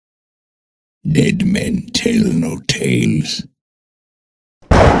Dead men tell no tales. 15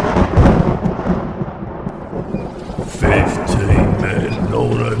 men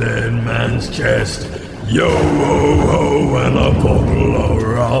older than man's chest. Yo ho ho and a bottle of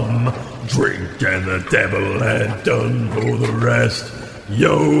rum. Drink and the devil had done for the rest.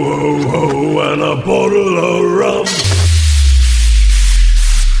 Yo ho ho and a bottle of rum.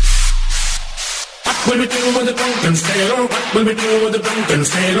 What will we do with the drunken sailor? What will we do with the drunken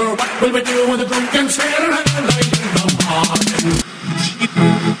sailor? What will we do with the drunken sailor?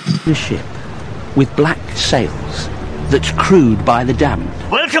 The ship with black sails that's crewed by the damned.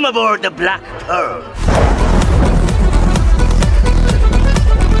 Welcome aboard the Black Pearl.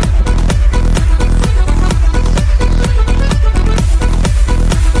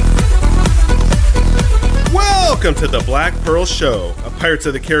 Welcome to the Black Pearl Show, a Pirates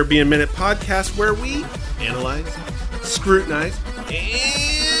of the Caribbean Minute podcast where we analyze, scrutinize,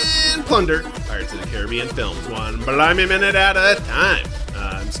 and plunder Pirates of the Caribbean films one blimey minute at a time.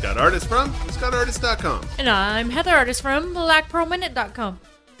 I'm Scott Artist from ScottArtist.com. And I'm Heather Artist from BlackPearlMinute.com.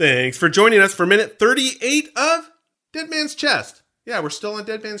 Thanks for joining us for minute 38 of Dead Man's Chest. Yeah, we're still on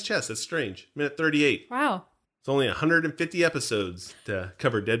Dead Man's Chest. That's strange. Minute 38. Wow. It's only 150 episodes to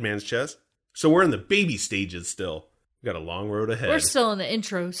cover Dead Man's Chest. So we're in the baby stages still. We've got a long road ahead. We're still in the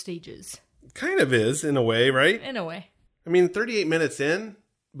intro stages. Kind of is, in a way, right? In a way. I mean, 38 minutes in,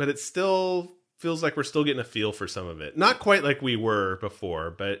 but it still feels like we're still getting a feel for some of it. Not quite like we were before,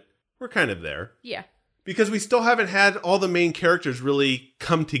 but we're kind of there. Yeah. Because we still haven't had all the main characters really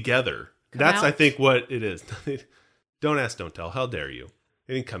come together. That's, I think, what it is. Don't ask, don't tell. How dare you?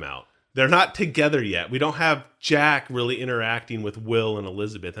 They didn't come out. They're not together yet. We don't have Jack really interacting with Will and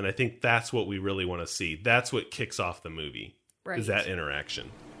Elizabeth, and I think that's what we really want to see. That's what kicks off the movie, right. Is that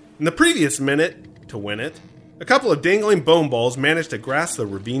interaction. In the previous minute, to win it, a couple of dangling bone balls managed to grasp the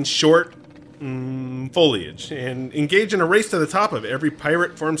ravine's short foliage and engage in a race to the top of every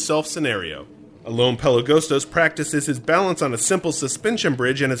pirate for himself scenario. A lone Pelagostos practices his balance on a simple suspension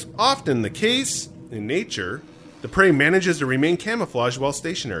bridge, and as often the case in nature, the prey manages to remain camouflaged while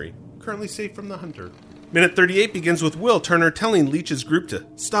stationary. Currently safe from the hunter. Minute 38 begins with Will Turner telling Leech's group to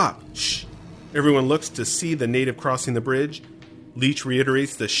stop. Shh. Everyone looks to see the native crossing the bridge. Leech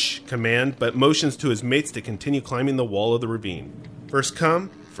reiterates the shh command, but motions to his mates to continue climbing the wall of the ravine. First come,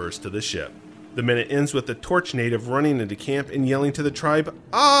 first to the ship. The minute ends with the torch native running into camp and yelling to the tribe,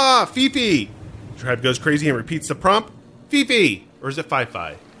 "Ah, Fifi!" The tribe goes crazy and repeats the prompt, "Fifi!" Or is it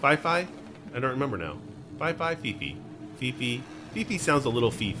Fi-Fi? Fi-Fi? I don't remember now. Fi-Fi, Fifi. Fifi. Fifi sounds a little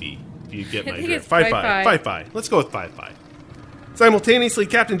Fifi. You get my drift. Fi-Fi. Let's go with Fi-Fi. Simultaneously,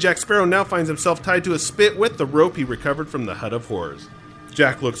 Captain Jack Sparrow now finds himself tied to a spit with the rope he recovered from the Hut of Horrors.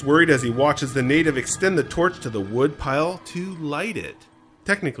 Jack looks worried as he watches the native extend the torch to the wood pile to light it.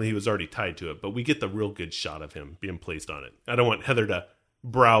 Technically, he was already tied to it, but we get the real good shot of him being placed on it. I don't want Heather to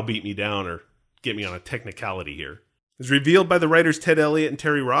browbeat me down or get me on a technicality here. As revealed by the writers Ted Elliott and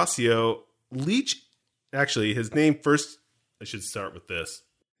Terry Rossio, Leech, actually, his name first, I should start with this.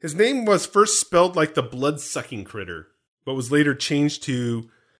 His name was first spelled like the blood-sucking critter, but was later changed to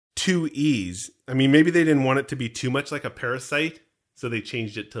 2 E's. I mean, maybe they didn't want it to be too much like a parasite, so they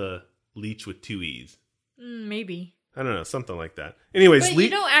changed it to Leech with 2 E's. Maybe. I don't know, something like that. Anyways, but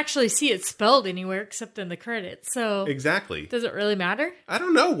you don't actually see it spelled anywhere except in the credits, so... Exactly. Does it really matter? I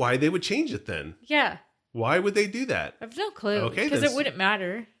don't know why they would change it then. Yeah. Why would they do that? I have no clue. Okay, because it wouldn't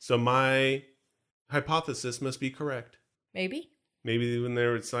matter. So my hypothesis must be correct. Maybe. Maybe when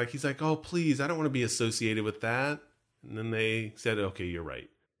they're, it's like, he's like, oh, please, I don't want to be associated with that. And then they said, okay, you're right.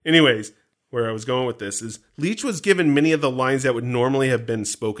 Anyways, where I was going with this is Leech was given many of the lines that would normally have been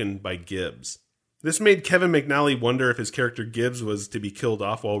spoken by Gibbs. This made Kevin McNally wonder if his character Gibbs was to be killed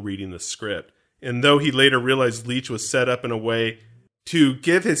off while reading the script. And though he later realized Leech was set up in a way to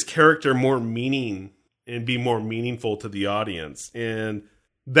give his character more meaning and be more meaningful to the audience. And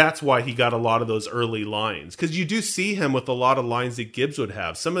that's why he got a lot of those early lines. Because you do see him with a lot of lines that Gibbs would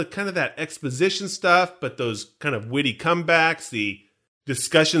have. Some of kind of that exposition stuff, but those kind of witty comebacks, the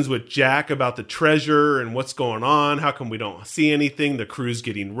discussions with Jack about the treasure and what's going on. How come we don't see anything? The crew's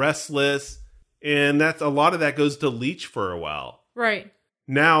getting restless. And that's a lot of that goes to Leech for a while. Right.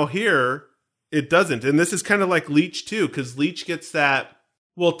 Now here, it doesn't. And this is kind of like Leech too, because Leech gets that,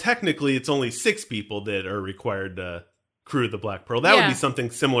 well, technically it's only 6 people that are required to crew the Black Pearl. That would be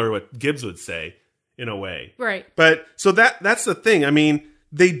something similar to what Gibbs would say, in a way. Right. But, so that's the thing. I mean,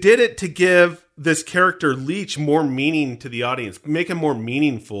 they did it to give this character Leech more meaning to the audience, make him more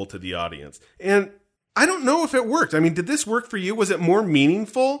meaningful to the audience. And I don't know if it worked. I mean, did this work for you? Was it more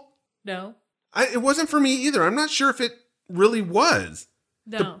meaningful? No. It wasn't for me either. I'm not sure if it really was.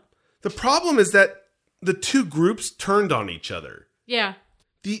 No. The problem is that the two groups turned on each other. Yeah.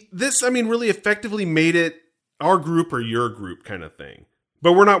 This really effectively made it our group or your group kind of thing.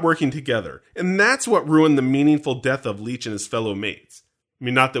 But we're not working together. And that's what ruined the meaningful death of Leech and his fellow mates. I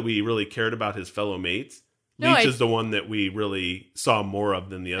mean, not that we really cared about his fellow mates. No, Leech is the one that we really saw more of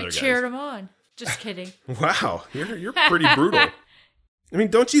than the other guys. Cheered him on. Just kidding. Wow, you're pretty brutal. I mean,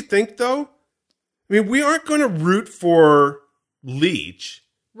 don't you think, though? I mean, we aren't going to root for Leech.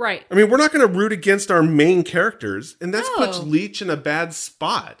 Right. I mean, we're not going to root against our main characters, and that No. puts Leech in a bad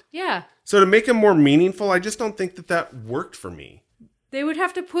spot. Yeah. So to make him more meaningful, I just don't think that worked for me. They would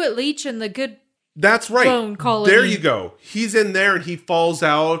have to put Leech in the good... That's right. Bone colony. There you go. He's in there and he falls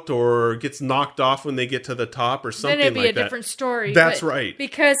out or gets knocked off when they get to the top or something like that. Then it'd be a different story. That's but right.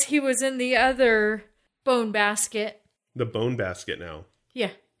 Because he was in the other bone basket. The bone basket now.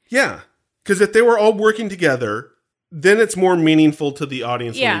 Yeah. Yeah. Because if they were all working together, then it's more meaningful to the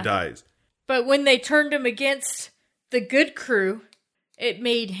audience when Yeah. he dies. But when they turned him against the good crew, it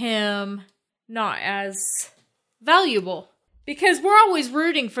made him not as valuable. Because we're always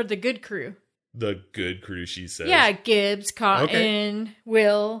rooting for the good crew. The good crew, she says. Yeah, Gibbs, Cotton,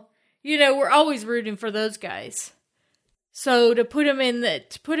 Will. We're always rooting for those guys. So to put him in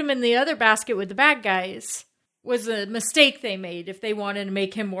the other basket with the bad guys was a mistake they made if they wanted to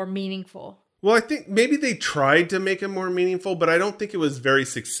make him more meaningful. Well, I think maybe they tried to make him more meaningful, but I don't think it was very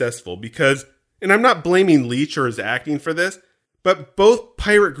successful because, and I'm not blaming Leech or his acting for this, but both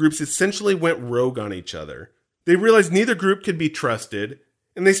pirate groups essentially went rogue on each other. They realized neither group could be trusted,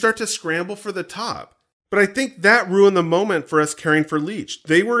 and they start to scramble for the top. But I think that ruined the moment for us caring for Leech.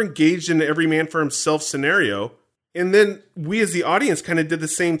 They were engaged in every man for himself scenario, and then we as the audience kind of did the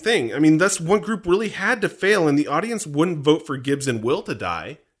same thing. I mean, thus one group really had to fail, and the audience wouldn't vote for Gibbs and Will to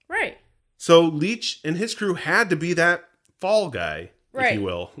die. Right. So Leech and his crew had to be that fall guy, Right. if you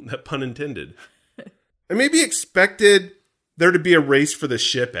will. That pun intended. I maybe expected there to be a race for the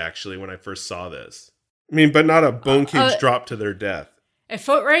ship, actually, when I first saw this. I mean, but not a bone cage drop to their death. A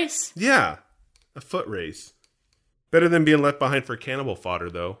foot race? Yeah, a foot race. Better than being left behind for cannibal fodder,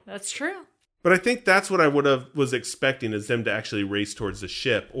 though. That's true. But I think that's what I was expecting, is them to actually race towards the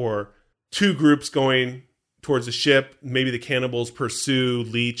ship, or two groups going towards the ship. Maybe the cannibals pursue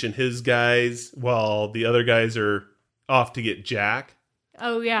Leech and his guys while the other guys are off to get Jack.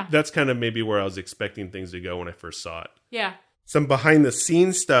 Oh, yeah. That's kind of maybe where I was expecting things to go when I first saw it. Yeah. Some behind the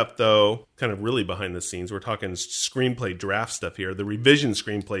scenes stuff, though, kind of really behind the scenes. We're talking screenplay draft stuff here. The revision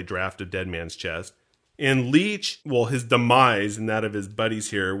screenplay draft of Dead Man's Chest. And Leech, well, his demise and that of his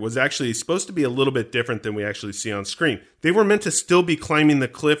buddies here was actually supposed to be a little bit different than we actually see on screen. They were meant to still be climbing the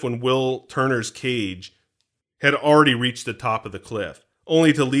cliff when Will Turner's cage had already reached the top of the cliff.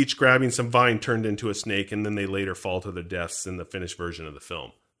 Only to Leech grabbing some vine turned into a snake, and then they later fall to their deaths in the finished version of the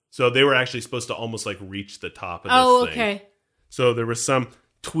film. So they were actually supposed to almost like reach the top of this thing. Okay. So there were some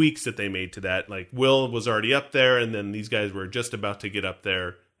tweaks that they made to that. Like Will was already up there, and then these guys were just about to get up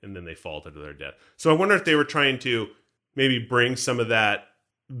there, and then they fall to their death. So I wonder if they were trying to maybe bring some of that,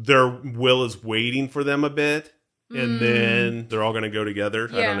 their Will is waiting for them a bit, and then they're all going to go together.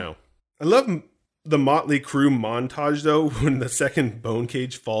 I Yeah. don't know. I love the Motley Crew montage, though, when the second bone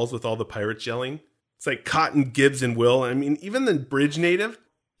cage falls with all the pirates yelling. It's like Cotton, Gibbs, and Will. I mean, even the bridge native,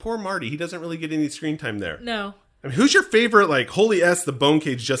 poor Marty, he doesn't really get any screen time there. No. I mean, who's your favorite, like, holy S, the bone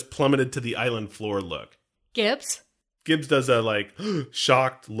cage just plummeted to the island floor look? Gibbs? Gibbs does a, like,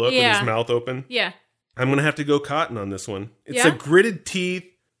 shocked look with his mouth open. Yeah. I'm going to have to go Cotton on this one. It's Yeah? a gritted teeth,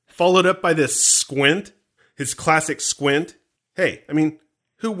 followed up by this squint, his classic squint. Hey, I mean,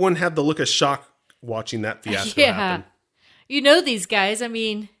 who wouldn't have the look of shock watching that fiasco happen? You know these guys. I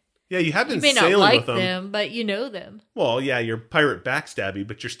mean, Yeah, you have been you may not sailing like with them. them, but you know them. Well, yeah, you're pirate backstabby,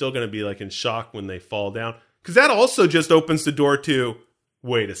 but you're still going to be, like, in shock when they fall down. Because that also just opens the door to,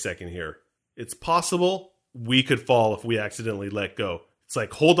 wait a second here. It's possible we could fall if we accidentally let go. It's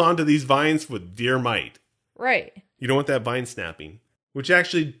like, hold on to these vines with dear might. Right. You don't want that vine snapping. Which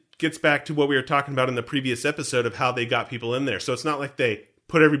actually gets back to what we were talking about in the previous episode of how they got people in there. So it's not like they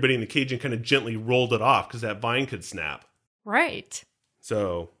put everybody in the cage and kind of gently rolled it off because that vine could snap. Right.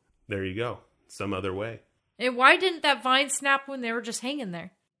 So there you go. Some other way. And why didn't that vine snap when they were just hanging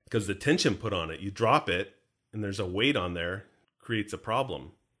there? Because the tension put on it. You drop it, and there's a weight on there, creates a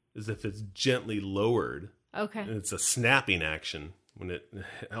problem. As if it's gently lowered. Okay. And it's a snapping action. When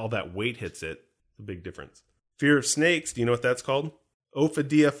all that weight hits it, it's a big difference. Fear of snakes, do you know what that's called?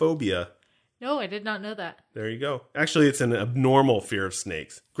 Ophidiophobia. No, I did not know that. There you go. Actually, it's an abnormal fear of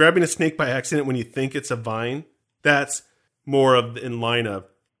snakes. Grabbing a snake by accident when you think it's a vine, that's more of in line of,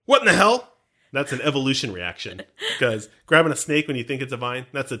 what in the hell? That's an evolution reaction. Because grabbing a snake when you think it's a vine,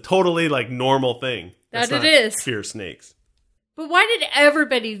 that's a totally normal thing. That's That not it is. fear of snakes. But why did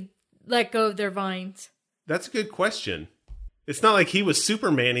everybody let go of their vines? That's a good question. It's not like he was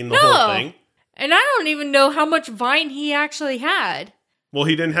Supermaning the whole thing. And I don't even know how much vine he actually had. Well,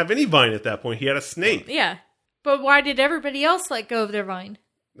 he didn't have any vine at that point. He had a snake. Yeah. But why did everybody else let go of their vine?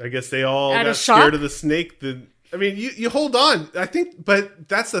 I guess they all Out got of shock? scared of the snake. You hold on. I think, but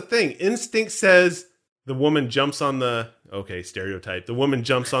that's the thing. Instinct says the woman jumps on stereotype. The woman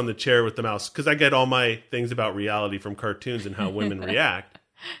jumps on the chair with the mouse. Because I get all my things about reality from cartoons and how women react.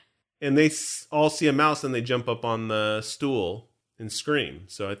 And they all see a mouse and they jump up on the stool and scream.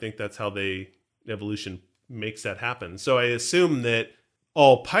 So I think that's how evolution makes that happen. So I assume that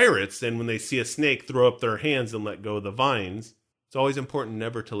all pirates, then when they see a snake, throw up their hands and let go of the vines. It's always important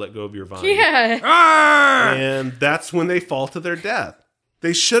never to let go of your vine. Yeah. And that's when they fall to their death.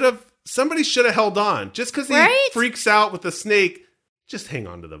 Somebody should have held on. Just because he freaks out with the snake, just hang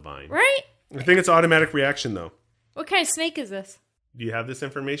on to the vine. Right? I think it's automatic reaction, though. What kind of snake is this? Do you have this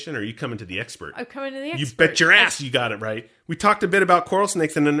information, or are you coming to the expert? I'm coming to the expert. You bet your ass you got it right. We talked a bit about coral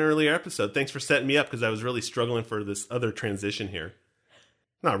snakes in an earlier episode. Thanks for setting me up, because I was really struggling for this other transition here.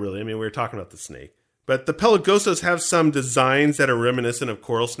 Not really. I mean, we were talking about the snake. But the Pelagosos have some designs that are reminiscent of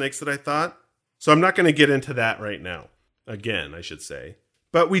coral snakes that I thought. So I'm not going to get into that right now. Again, I should say.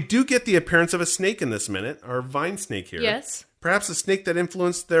 But we do get the appearance of a snake in this minute, our vine snake here. Yes. Perhaps a snake that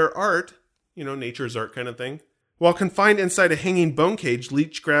influenced their art, nature's art kind of thing. While confined inside a hanging bone cage,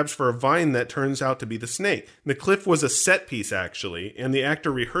 Leech grabs for a vine that turns out to be the snake. The cliff was a set piece, actually, and the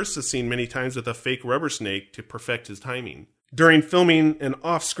actor rehearsed the scene many times with a fake rubber snake to perfect his timing. During filming, an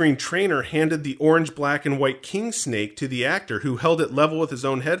off-screen trainer handed the orange, black, and white king snake to the actor, who held it level with his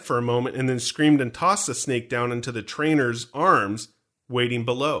own head for a moment and then screamed and tossed the snake down into the trainer's arms, waiting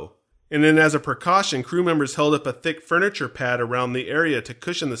below. And then as a precaution, crew members held up a thick furniture pad around the area to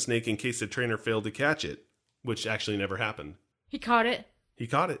cushion the snake in case the trainer failed to catch it. Which actually never happened. He caught it. He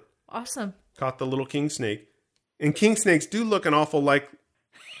caught it. Awesome. Caught the little king snake. And king snakes do look an awful like...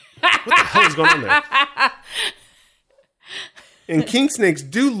 What the hell is going on there? And king snakes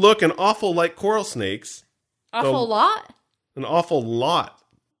do look an awful like coral snakes. Awful lot? An awful lot.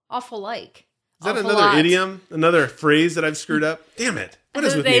 Awful like. Is that another idiom? Another phrase that I've screwed up? Damn it. What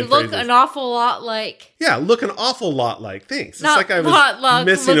is with me They and look phrases? an awful lot like. Yeah, look an awful lot like. Thanks. It's Not like I was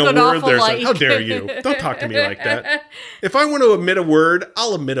missing a look an word awful there. So like. how dare you? Don't talk to me like that. If I want to omit a word,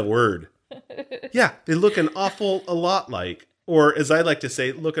 I'll omit a word. Yeah, they look an awful a lot like. Or as I like to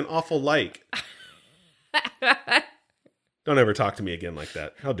say, look an awful like. Don't ever talk to me again like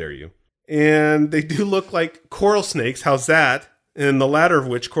that. How dare you? And they do look like coral snakes. How's that? And the latter of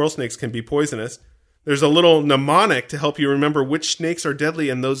which, coral snakes can be poisonous. There's a little mnemonic to help you remember which snakes are deadly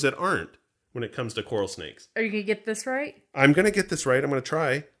and those that aren't when it comes to coral snakes. Are you going to get this right? I'm going to get this right. I'm going to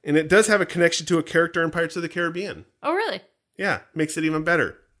try. And it does have a connection to a character in Pirates of the Caribbean. Oh, really? Yeah, makes it even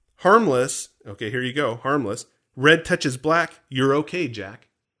better. Harmless. Okay, here you go. Harmless. Red touches black. You're okay, Jack.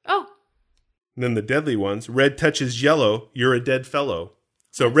 Oh. And then the deadly ones. Red touches yellow. You're a dead fellow.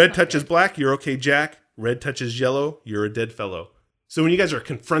 So red touches black. You're okay, Jack. Red touches yellow. You're a dead fellow. So when you guys are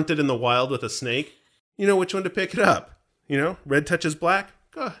confronted in the wild with a snake, you know which one to pick it up. Red touches black.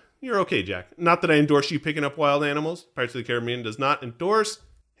 You're okay, Jack. Not that I endorse you picking up wild animals. Pirates of the Caribbean does not endorse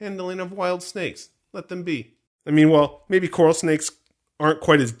handling of wild snakes. Let them be. I mean, well, maybe coral snakes aren't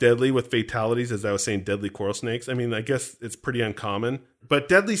quite as deadly with fatalities as I was saying deadly coral snakes. I mean, I guess it's pretty uncommon. But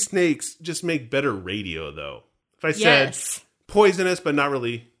deadly snakes just make better radio, though. If I said poisonous, but not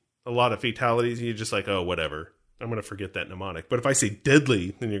really a lot of fatalities, you're just like, oh, whatever. I'm going to forget that mnemonic. But if I say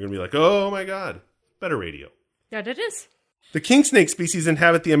deadly, then you're going to be like, oh, my God. Better radio. Yeah, it is. The king snake species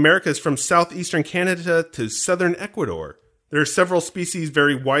inhabit the Americas from southeastern Canada to southern Ecuador. There are several species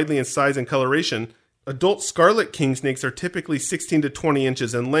vary widely in size and coloration. Adult scarlet king snakes are typically 16 to 20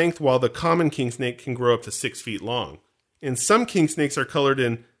 inches in length, while the common king snake can grow up to 6 feet long. And some king snakes are colored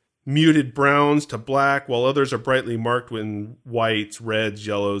in muted browns to black, while others are brightly marked in whites, reds,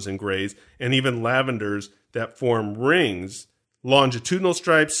 yellows, and grays, and even lavenders that form rings, longitudinal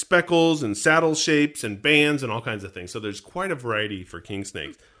stripes, speckles, and saddle shapes, and bands, and all kinds of things. So there's quite a variety for king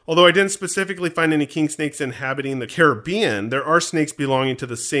snakes. Although I didn't specifically find any king snakes inhabiting the Caribbean, there are snakes belonging to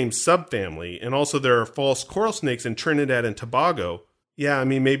the same subfamily, and also there are false coral snakes in Trinidad and Tobago. Yeah, I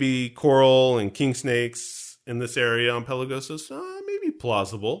mean, maybe coral and king snakes in this area on Pelagosos, maybe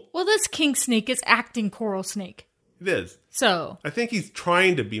plausible. Well, this king snake is acting coral snake. It is. So. I think he's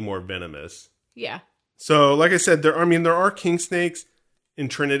trying to be more venomous. Yeah. So, like I said, there are king snakes in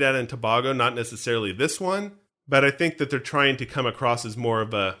Trinidad and Tobago, not necessarily this one, But I think that they're trying to come across as more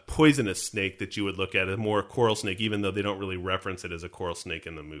of a poisonous snake that you would look at, a more coral snake, even though they don't really reference it as a coral snake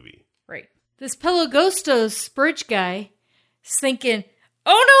in the movie. Right. This Pelagostos bridge guy is thinking,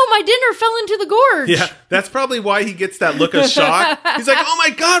 oh no, my dinner fell into the gorge. Yeah, that's probably why he gets that look of shock. He's like, oh my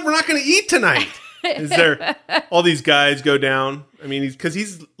God, we're not going to eat tonight. Is there all these guys go down? I mean, because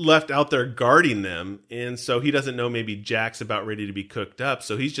he's left out there guarding them, and so he doesn't know maybe Jack's about ready to be cooked up.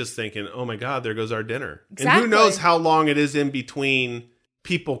 So he's just thinking, oh my God, there goes our dinner. Exactly. And who knows how long it is in between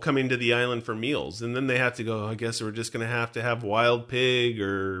people coming to the island for meals. And then they have to go, I guess we're just going to have wild pig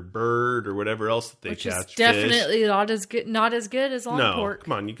or bird or whatever else that they Which catch. is definitely not as good as long no, pork.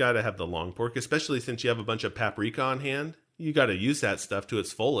 Come on, you got to have the long pork, especially since you have a bunch of paprika on hand. You got to use that stuff to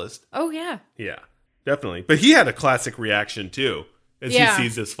its fullest. Oh, yeah. Yeah, definitely. But he had a classic reaction, too, as he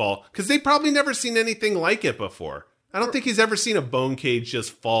sees this fall. Because they probably never seen anything like it before. I don't think he's ever seen a bone cage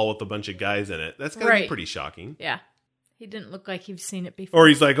just fall with a bunch of guys in it. That's got to be pretty shocking. Yeah. He didn't look like he's seen it before. Or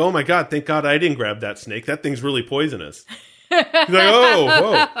he's like, oh my God, thank God I didn't grab that snake. That thing's really poisonous. He's like,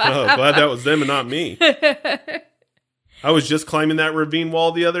 oh, glad that was them and not me. I was just climbing that ravine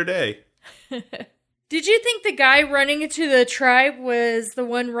wall the other day. Did you think the guy running into the tribe was the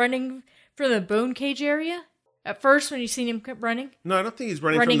one running from the bone cage area? At first, when you seen him running? No, I don't think he's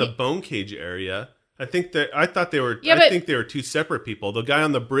running from the bone cage area. I think they were two separate people. The guy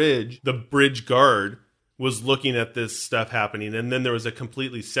on the bridge guard, was looking at this stuff happening, and then there was a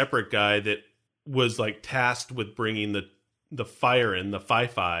completely separate guy that was like tasked with bringing the fire in, the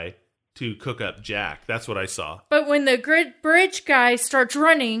fi-fi, to cook up Jack. That's what I saw. But when the bridge guy starts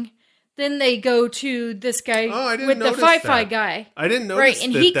running, then they go to this guy with the fi-fi guy. I didn't notice right,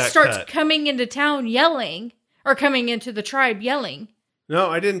 and he starts coming into town yelling, or coming into the tribe yelling.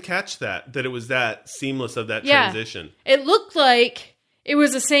 No, I didn't catch that it was that seamless of that transition. It looked like it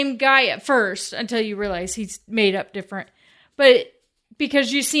was the same guy at first until you realize he's made up different. But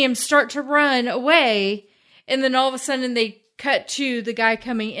because you see him start to run away, and then all of a sudden they cut to the guy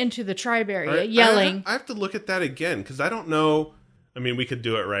coming into the tribe area yelling. I have to look at that again because I don't know. I mean, we could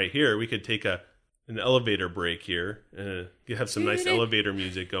do it right here. We could take an elevator break here and have some nice elevator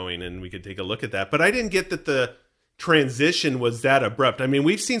music going, and we could take a look at that. But I didn't get that the transition was that abrupt. I mean,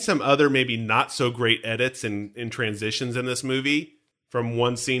 we've seen some other maybe not so great edits and transitions in this movie. From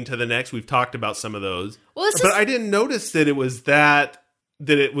one scene to the next. We've talked about some of those. But I didn't notice that it was that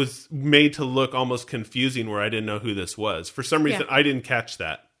it was made to look almost confusing where I didn't know who this was. For some reason, I didn't catch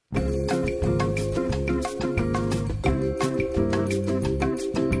that.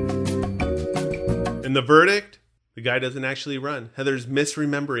 And the verdict? The guy doesn't actually run. Heather's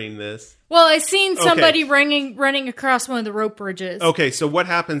misremembering this. Well, I seen somebody running across one of the rope bridges. Okay, so what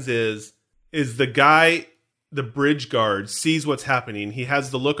happens is the guy... The bridge guard sees what's happening. He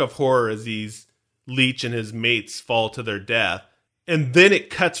has the look of horror as Leech and his mates fall to their death. And then it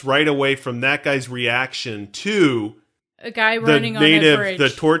cuts right away from that guy's reaction to a guy running on the bridge. The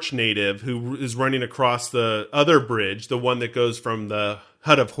torch native who is running across the other bridge, the one that goes from the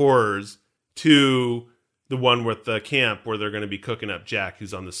Hut of Horrors to the one with the camp where they're going to be cooking up Jack,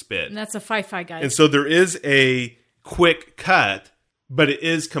 who's on the spit. And that's a fi-fi guy. And so there is a quick cut, but it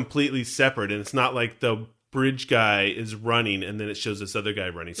is completely separate. And it's not like the bridge guy is running and then it shows this other guy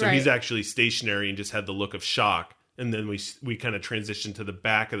running. So he's actually stationary and just had the look of shock. And then we kind of transition to the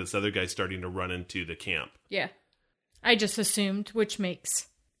back of this other guy starting to run into the camp. Yeah. I just assumed, which makes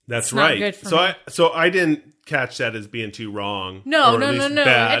that's right. Not good for me. So I didn't catch that as being too wrong. No.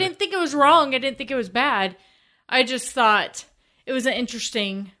 I didn't think it was wrong. I didn't think it was bad. I just thought it was an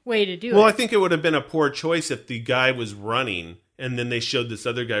interesting way to do it. Well, I think it would have been a poor choice if the guy was running and then they showed this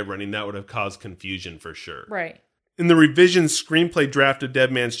other guy running. That would have caused confusion for sure. Right. In the revision screenplay draft of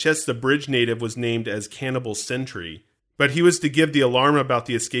Dead Man's Chest, the bridge native was named as Cannibal Sentry. But he was to give the alarm about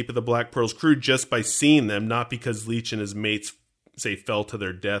the escape of the Black Pearl's crew just by seeing them, not because Leech and his mates, say, fell to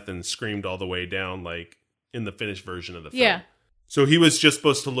their death and screamed all the way down like in the finished version of the film. Yeah. So he was just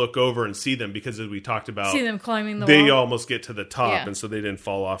supposed to look over and see them because, as we talked about, see them climbing the wall. They almost get to the top, and so they didn't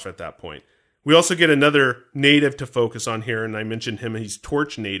fall off at that point. We also get another native to focus on here, and I mentioned him. He's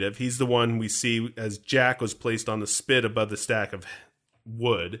Torch Native. He's the one we see as Jack was placed on the spit above the stack of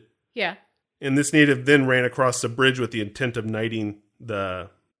wood. Yeah. And this native then ran across the bridge with the intent of igniting the...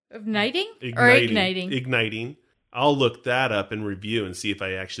 Of igniting? Or igniting? Igniting. I'll look that up in review and see if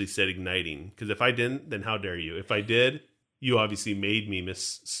I actually said igniting. Because if I didn't, then how dare you? If I did, you obviously made me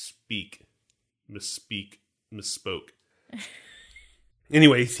misspoke.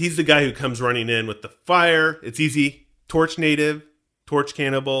 Anyways, he's the guy who comes running in with the fire. It's easy. Torch native, torch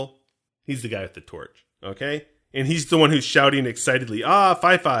cannibal. He's the guy with the torch, okay? And he's the one who's shouting excitedly, "Ah,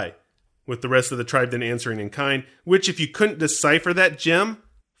 fi-fi," with the rest of the tribe then answering in kind, which if you couldn't decipher that, Jim,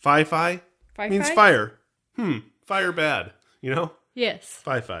 Fi means fire. Fire bad, you know? Yes.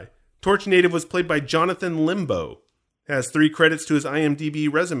 Fi. Torch Native was played by Jonathan Limbo. Has 3 credits to his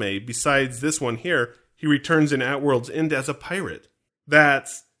IMDb resume. Besides this one here, he returns in At-World's End as a pirate.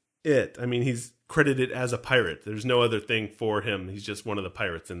 That's it. I mean, he's credited as a pirate. There's no other thing for him. He's just one of the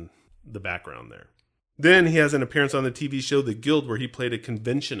pirates in the background there. Then he has an appearance on the TV show The Guild where he played a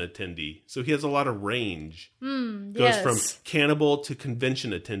convention attendee. So he has a lot of range. Goes from cannibal to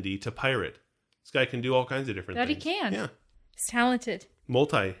convention attendee to pirate. This guy can do all kinds of different things. That he can. Yeah. He's talented.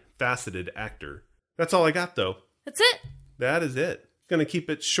 Multifaceted actor. That's all I got, though. That's it. That is it. Going to keep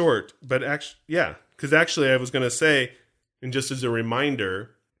it short, but actually, yeah. Because actually I was going to say, and just as a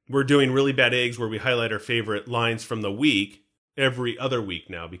reminder, we're doing Really Bad Eggs where we highlight our favorite lines from the week every other week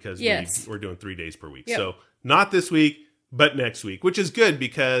now because we're doing 3 days per week. Yep. So not this week, but next week, which is good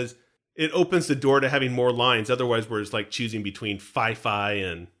because it opens the door to having more lines. Otherwise, we're just like choosing between Fi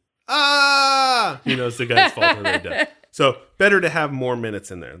and it's the guy's fault when they're done. So better to have more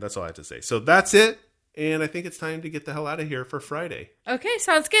minutes in there. That's all I have to say. So that's it. And I think it's time to get the hell out of here for Friday. Okay,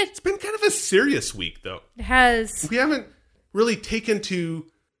 sounds good. It's been kind of a serious week, though. It has. We haven't really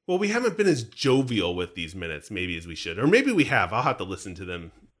we haven't been as jovial with these minutes maybe as we should. Or maybe we have. I'll have to listen to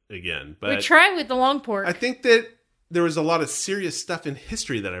them again. But we try with the long pork. I think that there was a lot of serious stuff in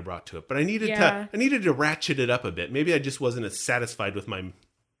history that I brought to it. But I needed to ratchet it up a bit. Maybe I just wasn't as satisfied with my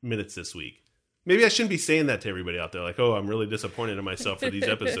minutes this week. Maybe I shouldn't be saying that to everybody out there. Like, oh, I'm really disappointed in myself for these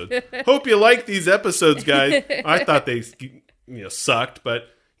episodes. Hope you like these episodes, guys. I thought they sucked, but,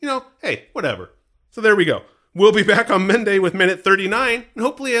 hey, whatever. So there we go. We'll be back on Monday with minute 39, and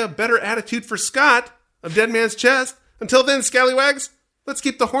hopefully a better attitude for Scott of Dead Man's Chest. Until then, scallywags, let's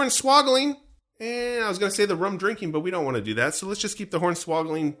keep the horn swoggling. And I was going to say the rum drinking, but we don't want to do that. So let's just keep the horn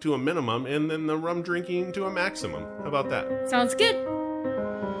swoggling to a minimum and then the rum drinking to a maximum. How about that? Sounds good.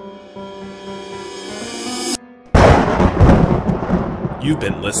 You've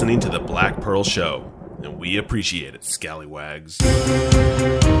been listening to The Black Pearl Show, and we appreciate it, scallywags.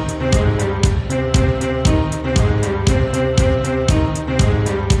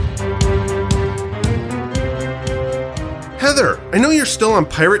 Heather, I know you're still on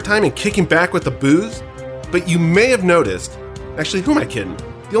pirate time and kicking back with the booze, but you may have noticed... Actually, who am I kidding?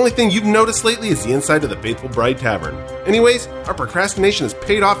 The only thing you've noticed lately is the inside of the Faithful Bride Tavern. Anyways, our procrastination has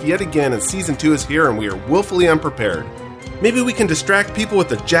paid off yet again, and Season 2 is here, and we are woefully unprepared. Maybe we can distract people with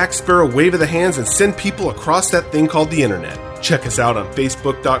the Jack Sparrow wave of the hands and send people across that thing called the internet. Check us out on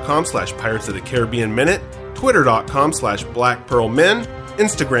Facebook.com/Pirates of the Caribbean Minute, Twitter.com/BlackPearlMen,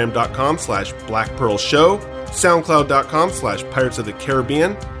 Instagram.com/BlackPearlShow, SoundCloud.com/Pirates of the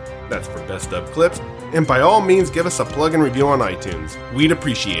Caribbean. That's for best of clips. And by all means, give us a plug and review on iTunes. We'd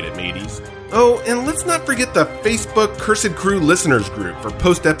appreciate it, mateys. Oh, and let's not forget the Facebook Cursed Crew Listeners Group for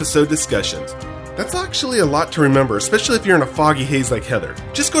post-episode discussions. That's actually a lot to remember, especially if you're in a foggy haze like Heather.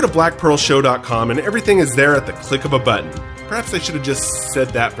 Just go to blackpearlshow.com and everything is there at the click of a button. Perhaps I should have just said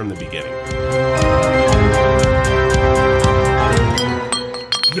that from the beginning.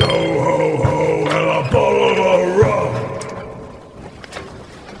 Yo ho ho and a bottle of rum.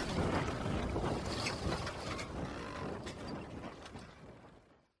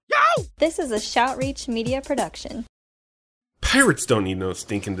 This is a Shoutreach Media production. Pirates don't need no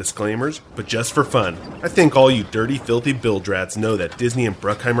stinking disclaimers, but just for fun, I think all you dirty, filthy bildrats know that Disney and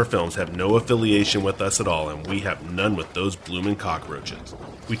Bruckheimer Films have no affiliation with us at all, and we have none with those bloomin' cockroaches.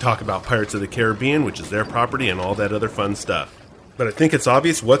 We talk about Pirates of the Caribbean, which is their property, and all that other fun stuff. But I think it's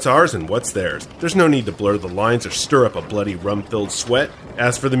obvious what's ours and what's theirs. There's no need to blur the lines or stir up a bloody rum-filled sweat.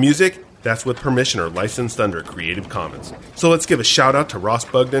 As for the music, that's with permission or licensed under Creative Commons. So let's give a shout out to Ross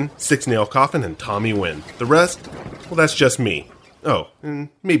Bugden, Six Nail Coffin, and Tommy Wynn. The rest, well, that's just me. Oh, and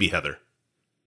maybe Heather.